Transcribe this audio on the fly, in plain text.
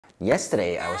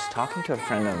Yesterday, I was talking to a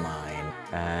friend of mine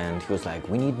and he was like,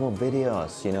 we need more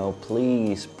videos, you know,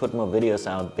 please put more videos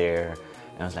out there.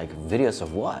 And I was like, videos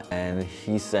of what? And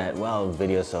he said, well,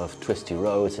 videos of twisty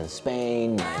roads in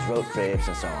Spain, nice road trips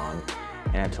and so on.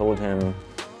 And I told him,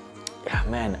 yeah,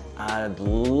 man, I'd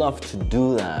love to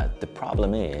do that. The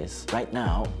problem is, right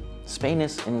now, Spain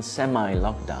is in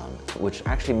semi-lockdown, which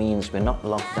actually means we're not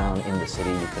locked down in the city.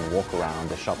 You can walk around,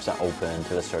 the shops are open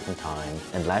till a certain time,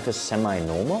 and life is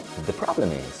semi-normal. The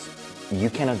problem is, you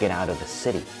cannot get out of the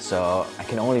city. So I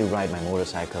can only ride my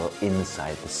motorcycle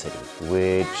inside the city,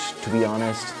 which, to be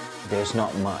honest, there's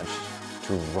not much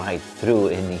to ride through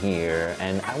in here,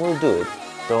 and I will do it.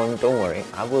 Don't worry,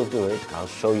 I will do it. I'll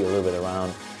show you a little bit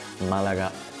around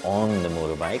Malaga on the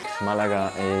motorbike.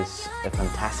 Malaga is a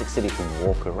fantastic city to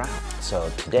walk around. So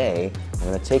today, I'm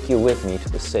gonna take you with me to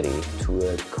the city,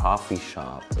 to a coffee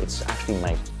shop. It's actually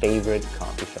my favorite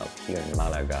coffee shop here in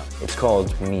Malaga. It's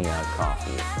called Mia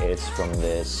Coffee. It's from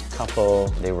this couple.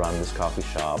 They run this coffee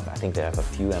shop. I think they have a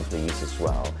few employees as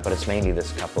well, but it's mainly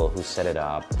this couple who set it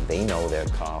up. They know their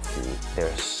coffee.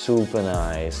 They're super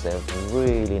nice. They have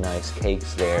really nice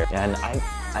cakes there. And I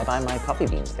buy my coffee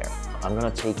beans there. I'm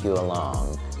gonna take you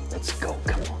along. Let's go,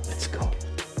 come on, let's go.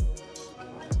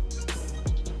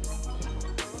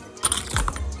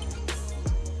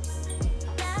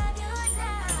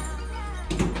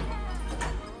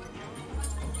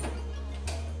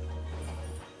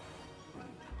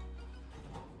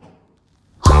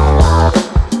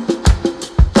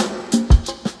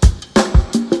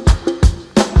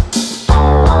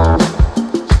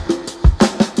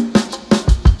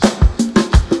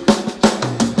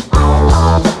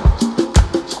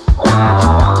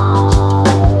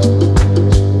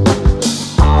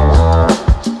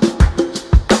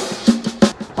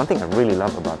 One thing I really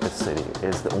love about this city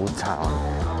is the old town.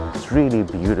 It's really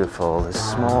beautiful. There's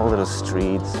small little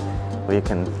streets where you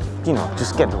can, you know,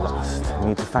 just get lost. You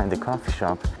need to find the coffee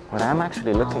shop. What I'm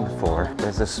actually looking for,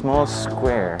 there's a small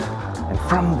square, and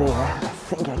from there, I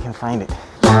think I can find it.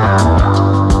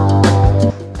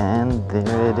 And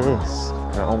there it is.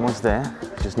 We're almost there.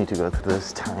 We just need to go through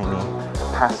this tiny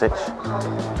passage.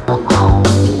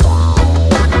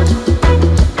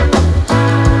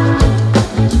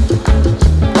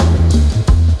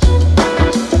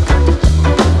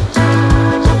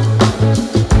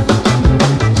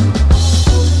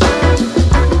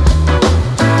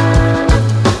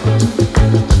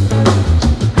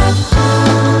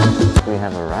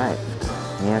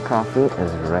 Coffee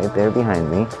is right there behind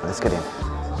me. Let's get in.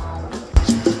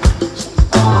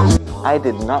 I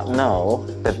did not know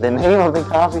that the name of the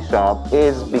coffee shop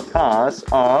is because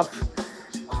of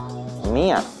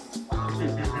Mia.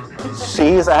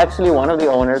 She's actually one of the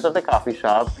owners of the coffee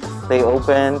shop. They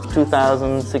opened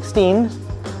 2016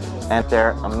 and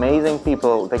they're amazing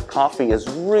people. The coffee is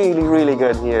really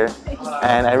good here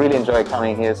and I really enjoy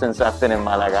coming here since I've been in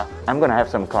Malaga. I'm gonna have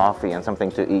some coffee and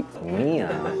something to eat. Mia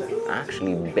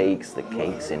actually bakes the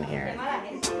cakes in here.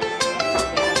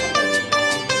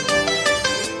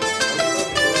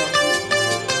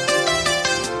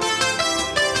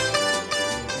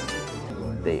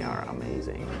 They are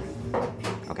amazing.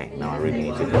 Okay, now I really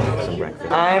need to have some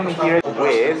breakfast. I'm here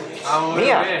with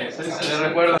Mia.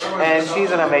 And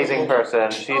she's an amazing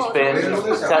person. She's been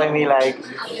telling me like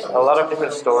a lot of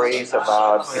different stories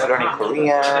about learning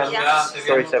Korean,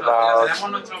 stories about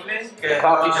the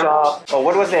coffee shop. Oh,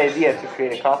 what was the idea to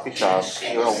create a coffee shop?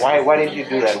 You know, why did you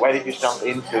do that? Why did you jump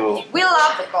into? We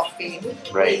love the coffee.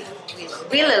 Right. We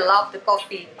really love the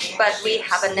coffee, but we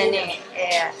haven't any.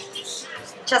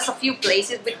 Just a few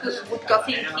places with good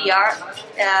coffee here.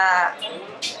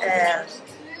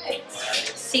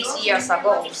 6 years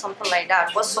ago, something like that.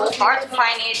 It was so hard to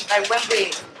find it that when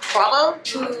we travel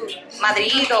to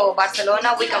Madrid or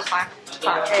Barcelona, we can find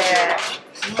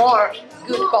more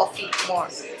good coffee, more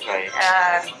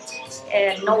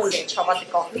knowledge about the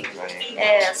coffee.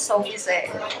 So it's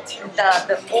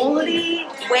the only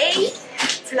way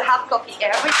to have coffee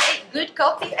every day, good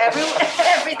coffee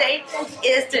every day,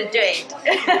 is to do it.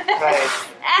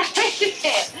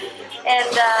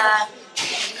 And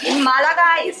in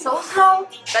Malaga, it's so slow,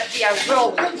 but we are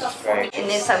growing,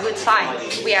 and it's a good sign.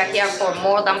 We are here for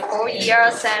more than 4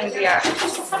 years, and we are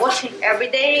watching every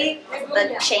day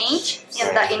the change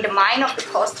in the mind of the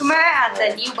customer and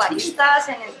the new baristas,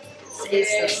 and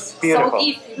It's Beautiful. so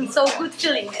deep, so good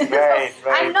feeling. Right.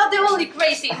 I'm not the only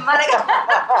crazy in Malaga.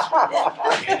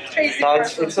 Crazy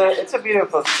person. It's a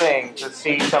beautiful thing to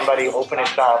see somebody open a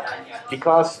shop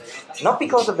because not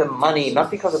because of the money,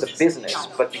 not because of the business,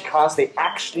 but because they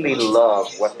actually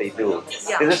love what they do.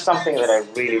 Yeah. This is something that I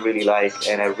really like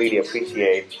and I really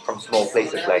appreciate from small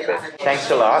places like this. Thanks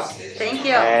a lot. Thank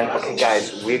you. And okay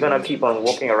guys, we're gonna keep on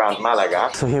walking around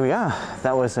Malaga. So here we are.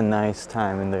 That was a nice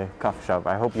time in the coffee shop.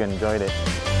 I hope you enjoyed it.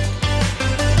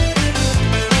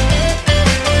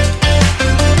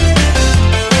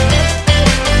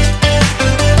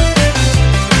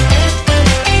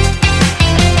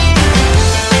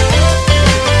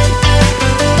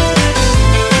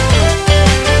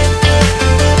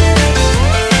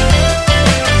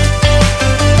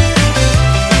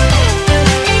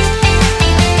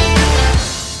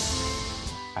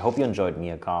 I hope you enjoyed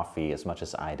Mia Coffee as much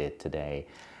as I did today.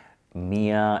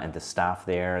 Mia and the staff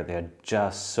there, they're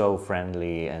just so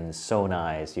friendly and so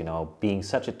nice, you know, being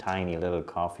such a tiny little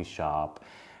coffee shop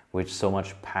with so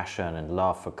much passion and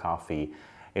love for coffee.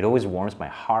 It always warms my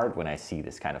heart when I see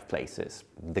this kind of places.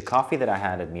 The coffee that I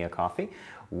had at Mia Coffee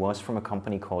was from a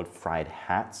company called Fried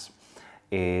Hats.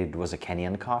 It was a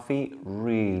Kenyan coffee,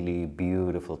 really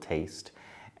beautiful taste.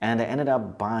 And I ended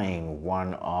up buying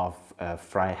one of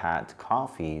Fried Hat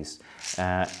coffees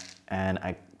and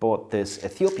I bought this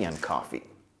Ethiopian coffee.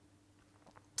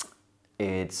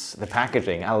 It's the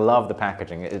packaging, I love the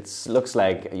packaging. It looks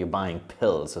like you're buying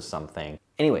pills or something.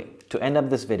 Anyway, to end up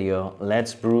this video,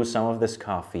 let's brew some of this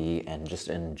coffee and just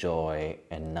enjoy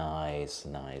a nice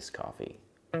coffee.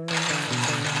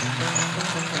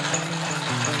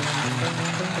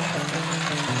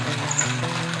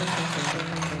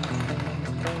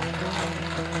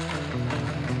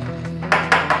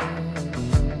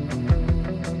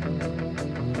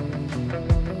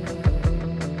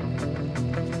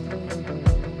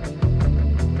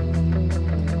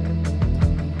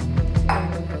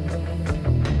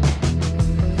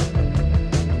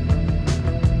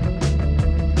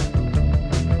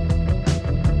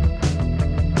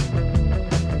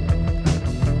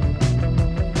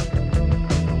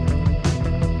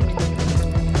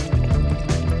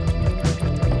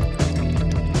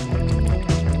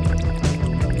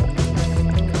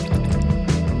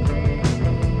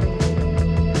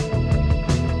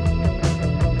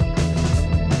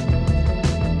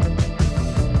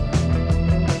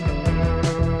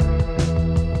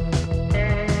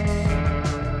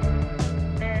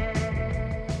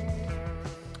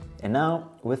 And now,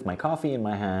 with my coffee in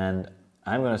my hand,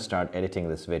 I'm gonna start editing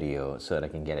this video so that I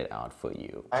can get it out for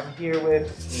you. I'm here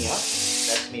with Mia.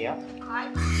 That's Mia.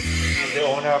 Hi. She's the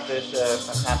owner of this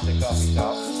fantastic coffee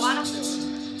shop. One of them.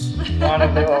 One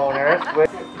of the owners.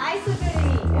 Hi, Sugary.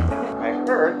 I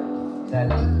heard that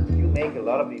you make a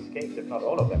lot of these cakes, if not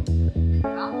all of them.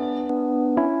 No?